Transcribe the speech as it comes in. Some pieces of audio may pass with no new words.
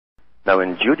Now,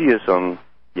 in Judaism,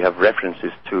 you have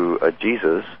references to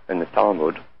Jesus in the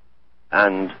Talmud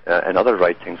and in other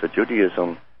writings of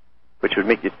Judaism, which would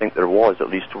make you think there was at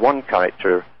least one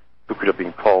character who could have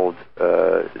been called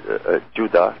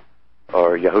Judah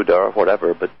or Yehuda or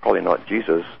whatever, but probably not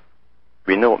Jesus.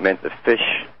 We know it meant the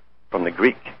fish from the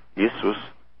Greek, Jesus,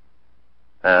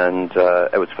 and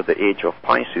it was for the age of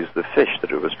Pisces, the fish,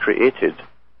 that it was created.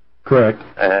 Correct.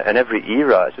 In every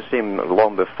era, it's the same.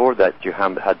 Long before that, you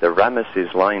had the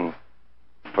Ramesses line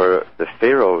for the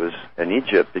pharaohs in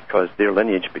Egypt, because their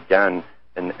lineage began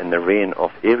in the reign of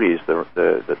Aries,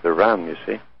 the Ram, you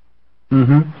see.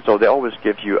 Mm-hmm. So they always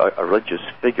give you a religious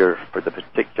figure for the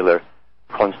particular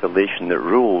constellation that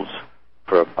rules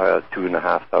for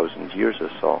 2,500 years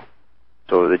or so.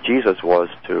 So the Jesus was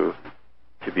to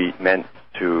be meant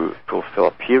to fulfill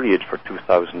a period for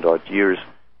 2,000 odd years,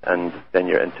 and then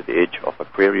you're into the age of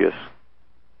Aquarius,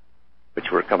 which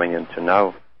we're coming into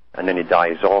now. And then he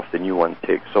dies off, the new one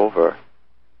takes over.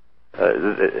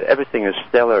 Everything is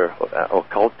stellar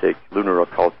occultic, lunar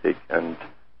occultic, and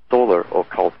solar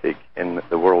occultic in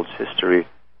the world's history.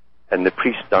 And the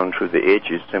priests down through the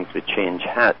ages simply change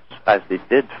hats, as they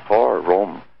did for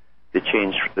Rome. They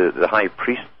changed, the high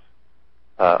priests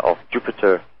of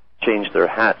Jupiter changed their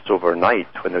hats overnight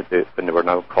when they were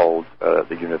now called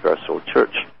the Universal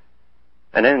Church.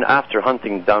 And then after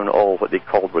hunting down all what they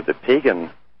called were the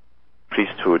pagan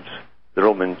priesthoods, the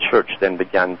Roman Church then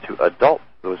began to adopt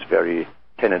those very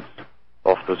tenets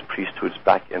of those priesthoods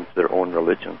back into their own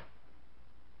religion.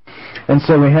 And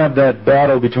so we have that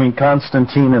battle between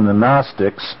Constantine and the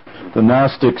Gnostics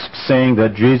saying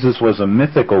that Jesus was a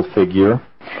mythical figure,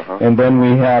 and then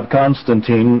we have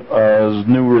Constantine's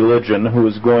new religion, who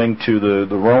is going to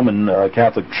the Roman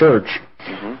Catholic Church,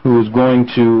 who is going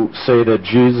to say that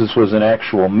Jesus was an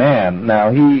actual man.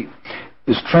 Now, he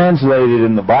is translated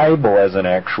in the Bible as an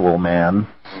actual man.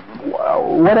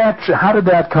 How did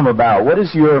that come about? What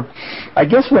is I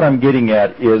guess what I'm getting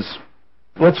at is,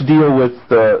 let's deal with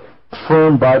the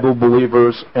firm Bible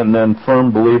believers and then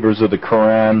firm believers of the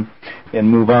Quran and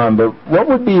move on. But what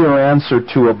would be your answer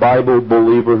to a Bible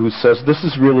believer who says this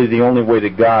is really the only way to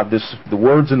God? The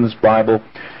words in this Bible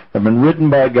have been written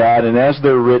by God, and as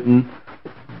they're written,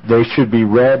 they should be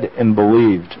read and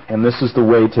believed, and this is the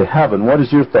way to heaven. What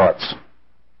is your thoughts?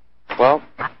 Well,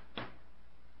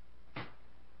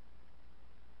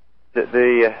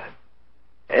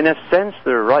 in a sense,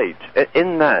 they're right,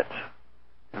 in that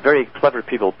very clever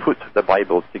people put the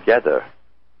Bible together,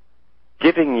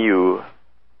 giving you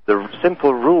the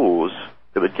simple rules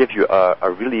that would give you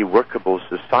a really workable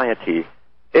society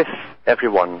if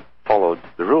everyone followed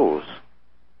the rules,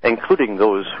 including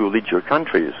those who lead your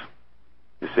countries,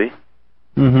 you see.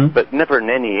 Mm-hmm. But never in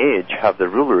any age have the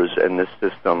rulers in this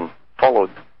system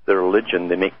followed the religion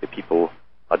they make the people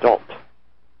adopt.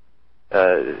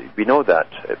 We know that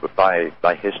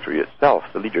by history itself.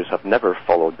 The leaders have never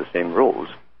followed the same rules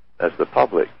as the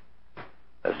public.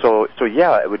 So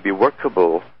yeah, it would be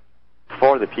workable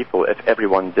for the people if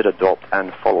everyone did adopt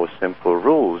and follow simple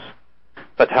rules.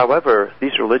 But however,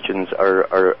 these religions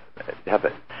they're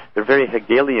very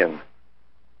Hegelian,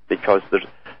 because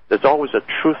there's always a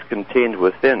truth contained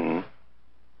within.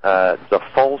 There's a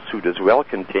falsehood as well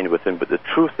contained within, but the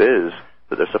truth is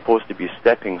that they're supposed to be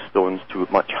stepping stones to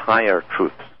much higher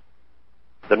truths.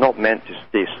 They're not meant to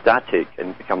stay static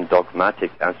and become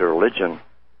dogmatic as a religion.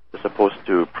 They're supposed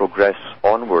to progress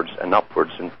onwards and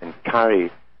upwards and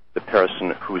carry the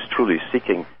person who is truly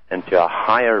seeking into a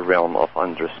higher realm of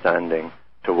understanding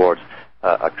towards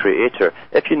a creator.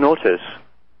 If you notice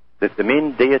that the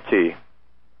main deity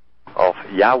of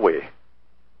Yahweh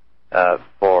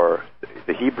for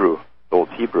the Hebrew, Old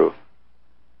Hebrew,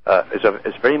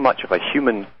 is very much of a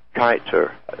human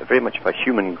character, very much of a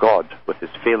human God, with his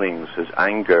failings, his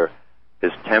anger,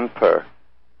 his temper,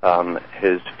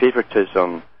 his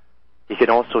favoritism. He can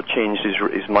also change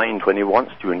his mind when he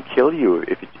wants to and kill you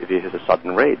if he has a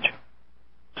sudden rage.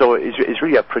 So it's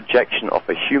really a projection of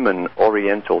a human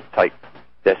Oriental type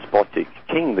despotic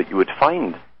king that you would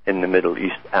find in the Middle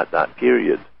East at that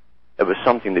period. It was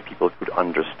something that people could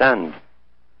understand.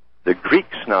 The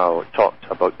Greeks now talked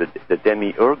about the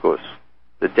Demiurgos.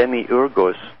 The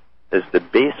Demiurgos is the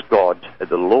base god at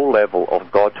the low level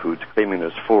of godhood, claiming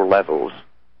there's 4 levels,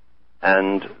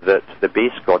 and that the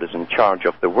base god is in charge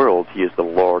of the world. He is the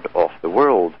lord of the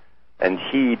world. And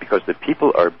he, because the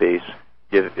people are base,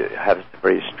 has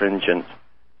very stringent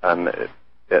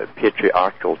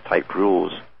patriarchal type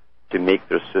rules to make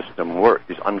their system work.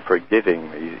 He's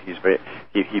unforgiving.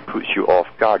 He puts you off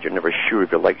guard. You're never sure if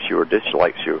he likes you or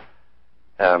dislikes you.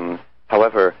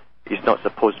 However, he's not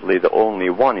supposedly the only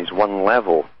one. He's one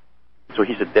level. So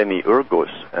he's a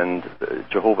Demiurgos, and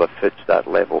Jehovah fits that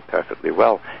level perfectly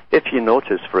well. If you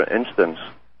notice, for instance,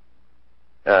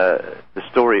 the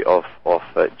story of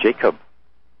Jacob.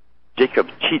 Jacob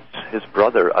cheats his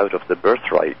brother out of the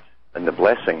birthright and the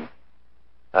blessing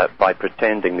by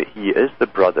pretending that he is the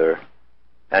brother,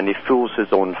 and he fools his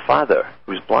own father,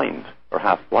 who's blind, or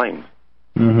half blind.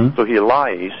 Mm-hmm. So he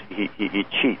lies, he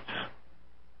cheats,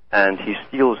 and he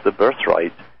steals the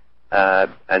birthright,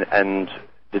 and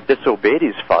disobeyed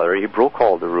his father. He broke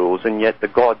all the rules, and yet the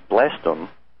God blessed him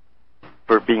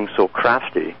for being so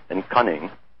crafty and cunning,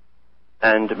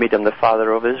 and made him the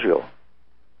father of Israel.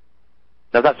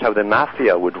 Now that's how the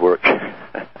mafia would work.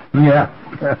 Yeah.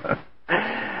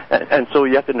 And so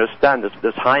you have to understand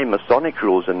there's high Masonic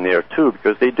rules in there too,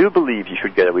 because they do believe you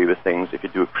should get away with things if you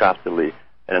do it craftily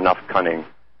and enough cunning,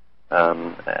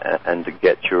 and to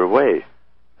get your way.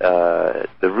 The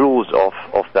rules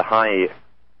of the high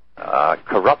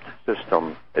corrupt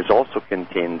system is also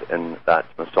contained in that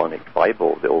Masonic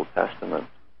Bible, the Old Testament,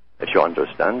 if you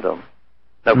understand them.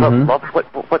 Now,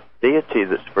 what deity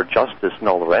that's for justice and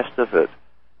all the rest of it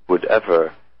would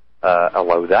ever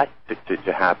allow that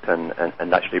to happen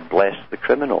and actually bless the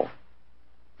criminal?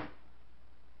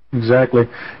 Exactly.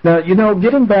 Now,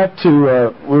 getting back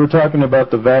to, we were talking about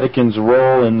the Vatican's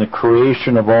role in the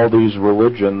creation of all these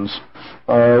religions.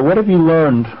 What have you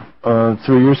learned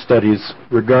through your studies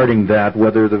regarding that,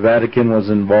 whether the Vatican was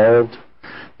involved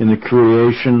in the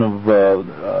creation of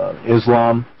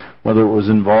Islam, whether it was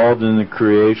involved in the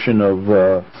creation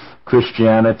of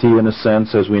Christianity, in a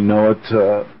sense, as we know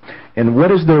it, and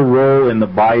what is their role in the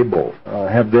Bible?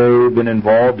 Have they been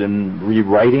involved in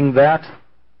rewriting that?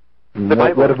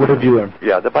 What have you learned?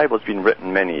 Yeah, the Bible's been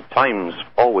written many times,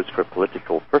 always for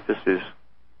political purposes,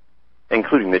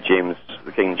 including the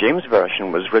King James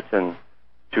Version was written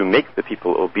to make the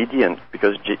people obedient,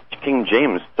 because King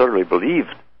James thoroughly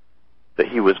believed that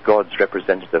he was God's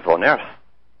representative on earth,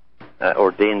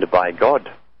 ordained by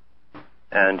God.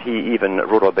 And he even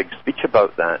wrote a big speech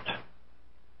about that.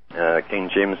 King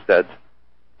James said,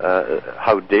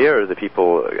 how dare the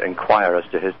people inquire as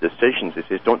to his decisions? He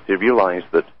says, don't they realize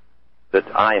that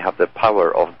I have the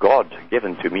power of God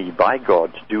given to me by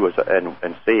God to do as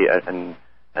and say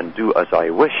and do as I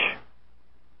wish.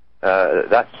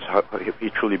 That's how he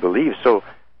truly believes. So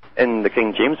in the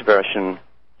King James Version,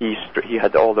 he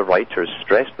had all the writers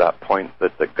stress that point,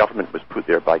 that the government was put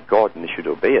there by God and they should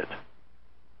obey it.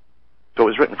 So it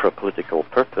was written for a political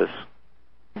purpose,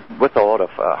 with a lot of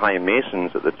high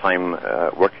Masons at the time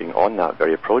working on that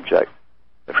very project.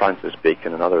 Francis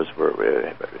Bacon and others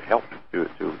were helped to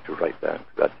write that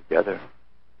together.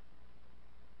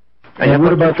 And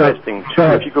what about interesting too,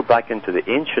 if you go back into the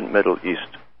ancient Middle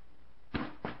East,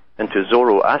 into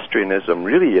Zoroastrianism,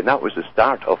 really, and that was the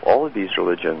start of all of these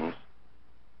religions.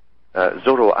 The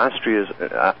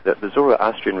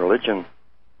Zoroastrian religion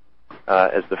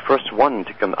is the first one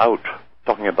to come out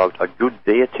talking about a good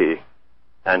deity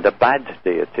and a bad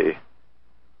deity.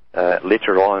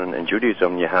 Later on in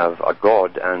Judaism, you have a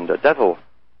god and a devil,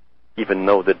 even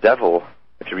though the devil,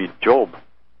 if you read Job,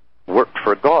 worked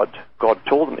for God. God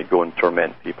told him to go and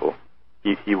torment people.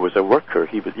 He was a worker.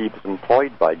 He was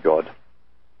employed by God.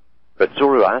 But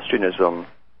Zoroastrianism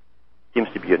seems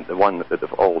to be the one that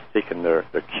they've all taken their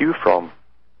cue from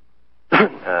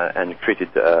and created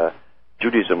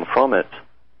Judaism from it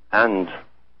and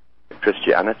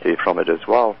Christianity from it as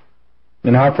well.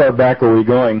 And how far back are we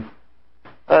going?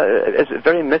 It's a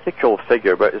very mythical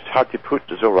figure, but it's hard to put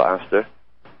Zoroaster.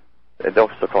 They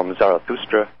also call him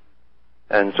Zarathustra.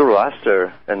 And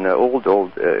Zoroaster in the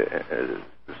old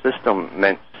system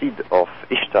meant seed of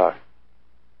Ishtar.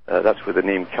 That's where the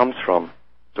name comes from,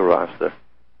 Zoroaster.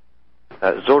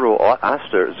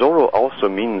 Zoroaster, Zoro also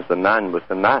means the man with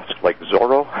the mask, like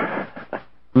Zorro.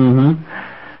 Mm-hmm.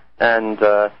 And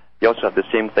you also have the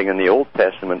same thing in the Old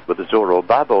Testament with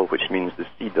Zorobabel, which means the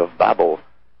seed of Babel.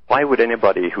 Why would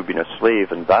anybody who'd been a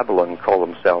slave in Babylon call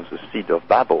themselves the seed of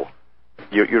Babel?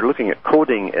 You're looking at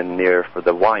coding in there for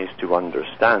the wise to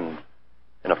understand.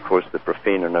 And of course the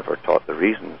profane are never taught the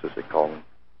reasons, as they call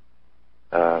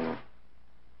them.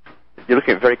 You're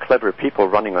looking at very clever people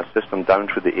running a system down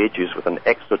through the ages with an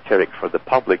exoteric for the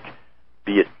public,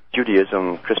 be it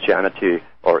Judaism, Christianity,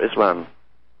 or Islam,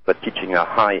 but teaching a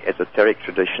high esoteric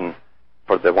tradition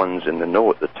for the ones in the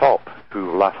know at the top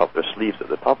who laugh up their sleeves at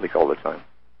the public all the time.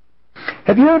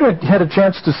 Have you ever had a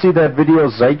chance to see that video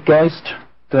Zeitgeist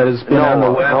that has been on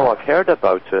the web? No, I've heard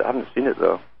about it. I haven't seen it,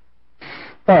 though.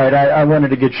 All right, I wanted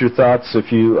to get your thoughts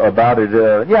about it.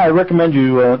 I recommend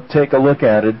you take a look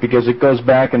at it, because it goes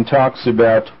back and talks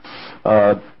about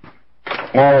all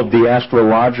of the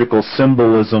astrological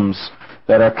symbolisms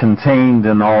that are contained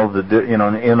in all the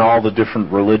in all the different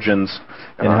religions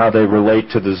and how they relate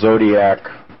to the zodiac.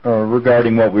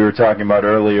 Regarding what we were talking about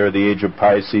earlier, the age of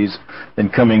Pisces,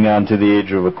 and coming on to the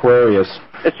age of Aquarius.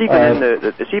 It's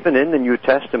even in the New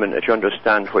Testament if you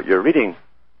understand what you're reading,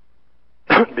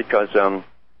 because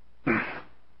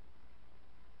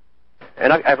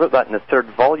and I wrote that in the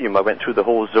 3rd volume. I went through the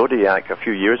whole zodiac a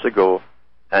few years ago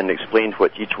and explained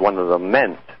what each one of them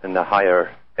meant in the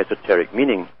higher esoteric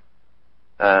meaning,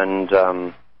 and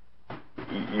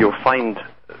you'll find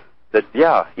that,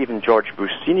 even George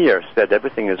Bush Sr. said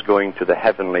everything is going to the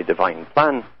heavenly divine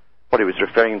plan. What he was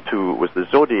referring to was the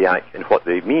zodiac and what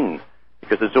they mean,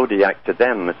 because the zodiac to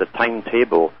them is a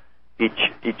timetable.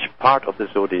 Each part of the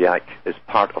zodiac is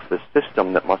part of the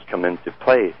system that must come into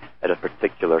play at a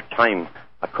particular time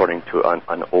according to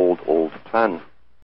an old plan.